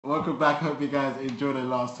Welcome back. Hope you guys enjoyed the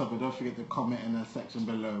last topic. Don't forget to comment in the section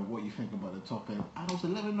below what you think about the topic. And also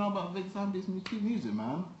let me know about Vic Zambi's music,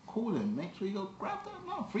 man. Call him. Make sure you go grab that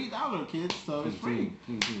now. Free download, kids. So it's free.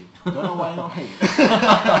 Don't know why you don't hate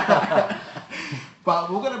it.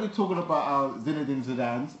 But we're going to be talking about Zinedine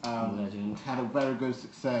Zidane's. Legend. Had a very good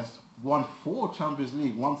success. Won 4 Champions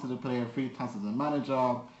League. Once as a player, 3 times as a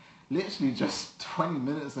manager. Literally just 20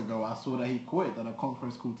 minutes ago, I saw that he quit at a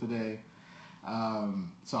conference call today.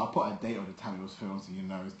 So I'll put a date on the time it was filmed so you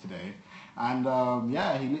know it's today. And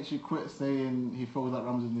yeah, he literally quit saying he feels that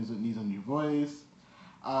Ramsey needs a new voice.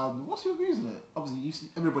 What's your views on it? Obviously,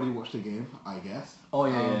 everybody watched the game, I guess. Oh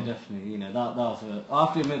yeah, definitely. You know that was a. I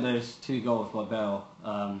have to admit, those 2 goals by Bell.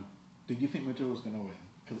 Did you think Madrid was going to win?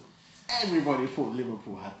 Because everybody thought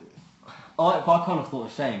Liverpool had this. I kind of thought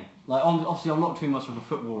the same. Like, obviously, I'm not too much of a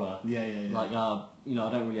footballer. Yeah. Like, you know,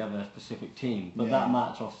 I don't really have a specific team. But that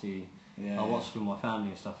match, obviously, I watched with my family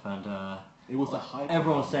and stuff, and it was the hype.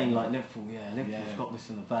 Everyone's saying like Liverpool's got this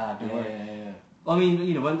in the bag. Yeah. I mean,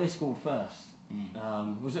 you know, when they scored first,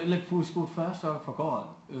 was it Liverpool who scored first? I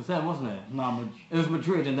forgot. It was them, wasn't it? No, it was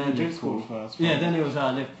Madrid, and then Madrid scored first. Yeah, then it was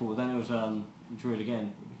Liverpool, then it was Madrid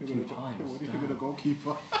again. What do you think of the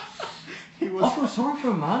goalkeeper? I feel sorry for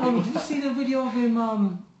him, man. I mean, did you see the video of him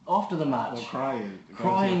after the match? Or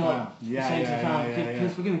crying like,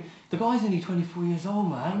 please forgive me. The guy's only 24 years old,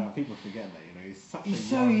 man. Yeah, people forget that, you know, he's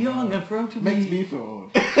so young, and for him to be... Makes me feel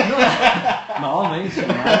old. No, I'm 18,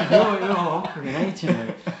 man. You're freaking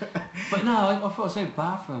 18, But no, I felt so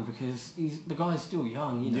bad for him because the guy's still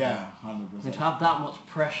young, you know. Yeah, 100%. And to have that much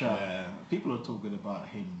pressure. Yeah, people are talking about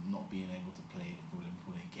him not being able to play for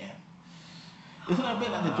Liverpool again. Isn't that a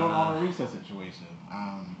bit like the John Arisa situation?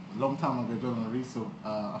 A long time ago, John Arisa,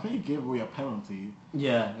 I think he gave away a penalty.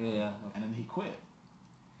 Yeah. And then he quit.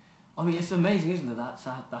 I mean, it's amazing, isn't it? That's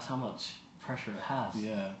how much pressure it has.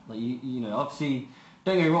 Yeah. Like you know, obviously,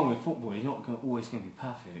 don't get me wrong with football. It's not always going to be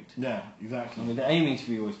perfect. Yeah, exactly. I mean, they're aiming to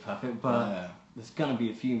be always perfect, but there's going to be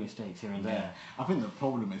a few mistakes here and there. I think the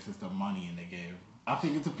problem is just the money in the game. I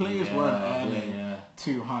think if the players weren't earning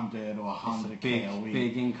 200 or 100k a week,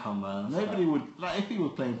 big income, man. Nobody would, like, if he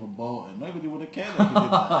was playing for Bolton, nobody would have cared if he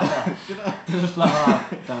did that. You know? They're just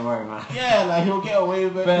like, don't worry, man. Yeah, like he'll get away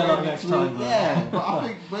with it. Better luck next time. Yeah, but I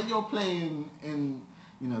think when you're playing in,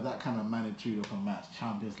 you know, that kind of magnitude of a match,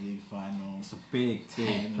 Champions League final, it's a big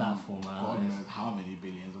platform, man. God knows how many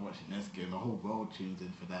billions are watching this game. The whole world tunes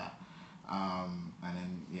in for that, and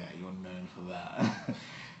then you're known for that.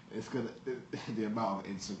 It's good. The amount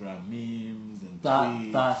of Instagram memes and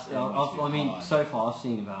tweets. I mean, so far I've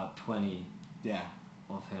seen about 20. Yeah.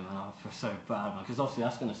 Of him, and I feel so bad, man. Because obviously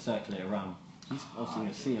that's going to circulate around. He's obviously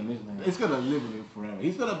going to see him, isn't he? It's going to live with him forever.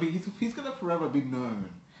 He's going to forever be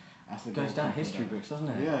known. It goes down history books, doesn't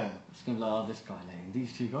it? Yeah. It's going to be like, this guy letting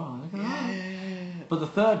these 2 go. Look at that. Yeah. But the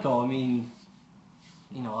third goal, I mean,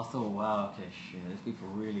 you know, I thought, wow, okay, shit, there's people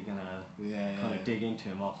really going to kind of dig into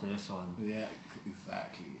him after this one. Yeah,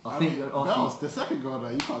 exactly. I think the second goal, though,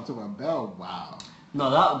 you can't talk about Bell. Wow. No,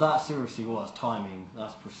 that seriously was timing.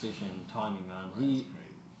 That's precision, timing, man.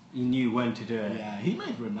 He knew when to do it. Yeah, he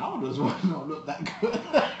made Ronaldo's one not look that good.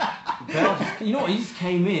 Bell you know what? He just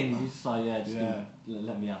came in. He's just like,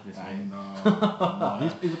 let me have this. I know.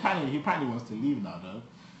 He apparently wants to leave now, though.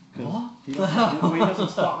 What? He doesn't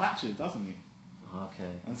start matches, doesn't he?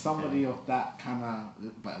 Okay. And somebody of that kind of,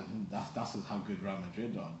 but that's just how good Real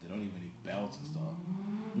Madrid are. They don't even need Bell to start.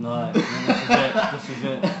 No, this is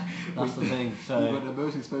it. That's the thing. So you've got the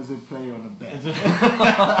most expensive player on the bench.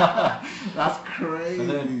 That's crazy. So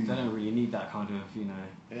they don't really need that kind of, you know.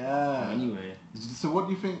 Yeah. Anyway. So what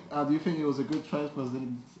do you think? Do you think it was a good choice for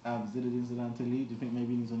Zinedine Zidane to lead? Do you think maybe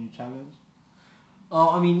he needs a new challenge?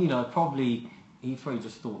 I mean, you know, he probably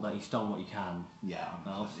just thought that he's done what he can. Yeah.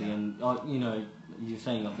 Obviously, and you know, you were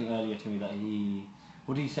saying, I think earlier to me that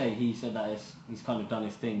what did he say? He said that he's kind of done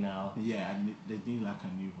his thing now. Yeah, and they need like a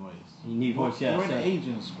new voice. New voice, yeah. We're in the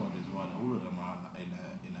Asian squad as well. All of them are in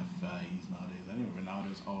their 30s nowadays. I think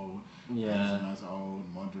Ronaldo's old. Yeah. Benzema's old.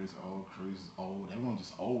 Modric's old. Cruz is old. Everyone's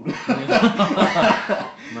just old. Man,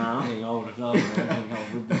 I'm getting old as well.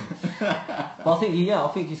 But I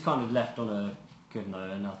think he's kind of left on a good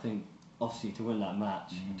note, and I think obviously to win that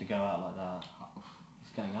match, to go out like that,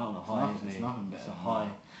 he's going out on a high, isn't he? It's nothing better. It's a high.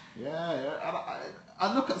 Yeah.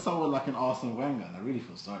 I look at someone like an Arsene Wenger and I really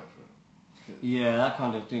feel sorry for him. Yeah, that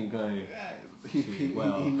kind of didn't go he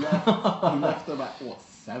left about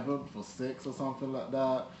 7th or 6th or something like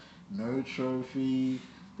that. No trophy.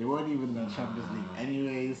 They weren't even in the Champions League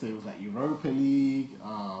anyway, so it was like Europa League.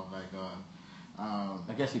 Oh my god.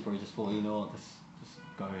 I guess he probably just thought, you know what, just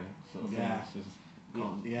go sort of thing.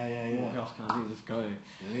 Can't- Yeah. What else can I do? Let's go.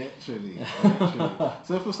 Literally.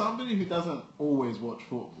 So for somebody who doesn't always watch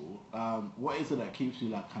football, what is it that keeps you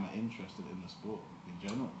like kind of interested in the sport in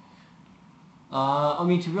general? I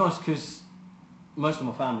mean, to be honest, because most of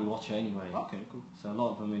my family watch it anyway. Okay, cool. So a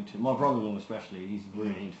lot of them into my brother-in-law especially. He's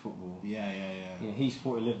really into football. Yeah. Yeah, he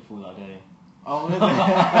supported Liverpool that day. Oh, really?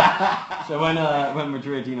 So when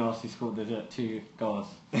Madrid, obviously scored the 2 goals,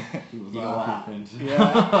 He was you know what happened.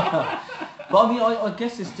 Yeah. But I mean, I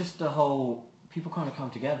guess it's just the whole people kind of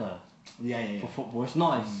come together Yeah. for football. It's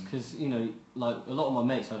nice because like a lot of my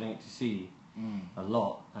mates I don't get to see a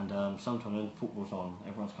lot, and sometimes when football's on,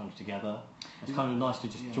 everyone's kind of together. It's kind of nice to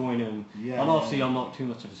just join them. Yeah, And obviously, I'm not too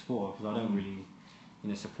much of a supporter because I don't really,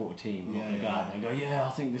 support a team. I'm not going to go out there and go, I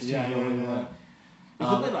think this team's going to win. It's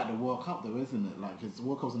a bit like the World Cup though, isn't it? Like, it's the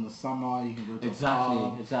World Cup's in the summer, you can go to a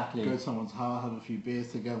pub, Exactly. go to someone's house, have a few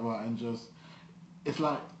beers together, and just it's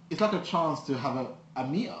like a chance to have a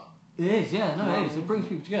meet-up. It is, yeah, no, it is. It brings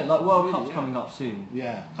people together. Like World Cup's coming up soon.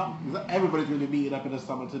 Yeah, everybody's going to be meeting up in the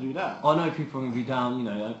summer to do that. I know people are going to be down,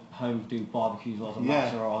 at home doing barbecues while the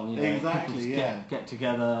match are on. Exactly, people just get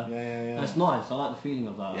together. Yeah. And it's nice. I like the feeling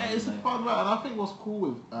of that. Yeah, it's a fun ride, and I think what's cool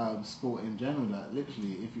with sport in general, that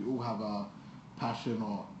literally, if you all have a passion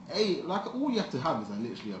or all you have to have is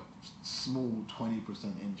literally a small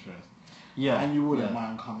 20% interest. Yeah, and you wouldn't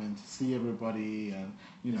mind coming to see everybody, and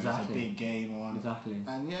it's a big game on. Exactly.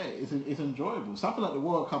 And it's enjoyable. Something like the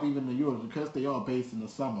World Cup, even the Euros, because they are based in the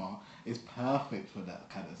summer, is perfect for that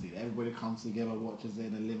kind of scene. Everybody comes together, watches it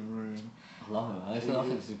in the living room. I love it. I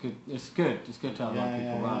think it's good. It's good to have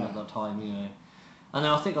people around at that time, And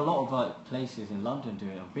then I think a lot of places in London do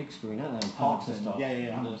it on big screen, don't they? In parks and stuff.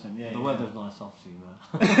 Yeah, 100%. The weather's nice, obviously, but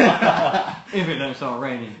if it don't start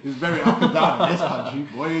raining. It's very up and down in this country,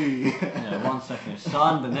 boy. Yeah, 1 second is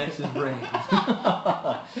sun, the next is rain.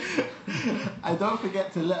 And don't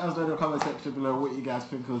forget to let us know in the comment section below what you guys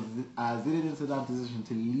think of Zinedine Zidane's decision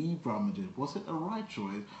to leave Real Madrid. Was it the right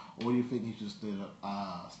choice, or do you think he should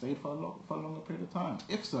stayed for a longer period of time?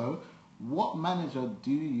 If so, what manager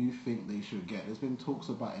do you think they should get? There's been talks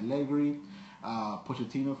about Allegri,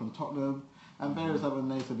 Pochettino from Tottenham, and various other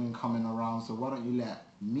names have been coming around. So why don't you let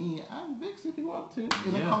me and Vix, if you want to,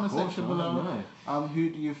 in the comment section below, who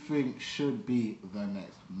do you think should be the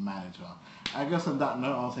next manager? I guess on that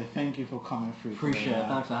note, I'll say thank you for coming through. Appreciate it.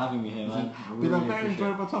 Thanks for having me here, man. It's been a very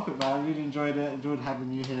enjoyable topic, man. I really enjoyed it. Enjoyed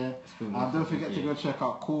having you here. Don't forget to go check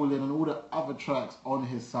out Callin' and all the other tracks on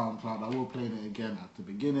his SoundCloud. I will play it again at the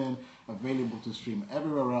beginning. Available to stream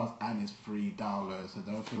everywhere else, and it's free download. So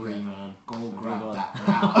don't forget, go grab that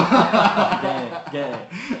now. Get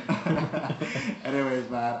it. Anyways,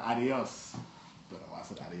 man, adios. Don't know why I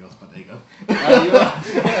said adios, but there you go.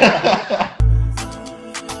 Adios.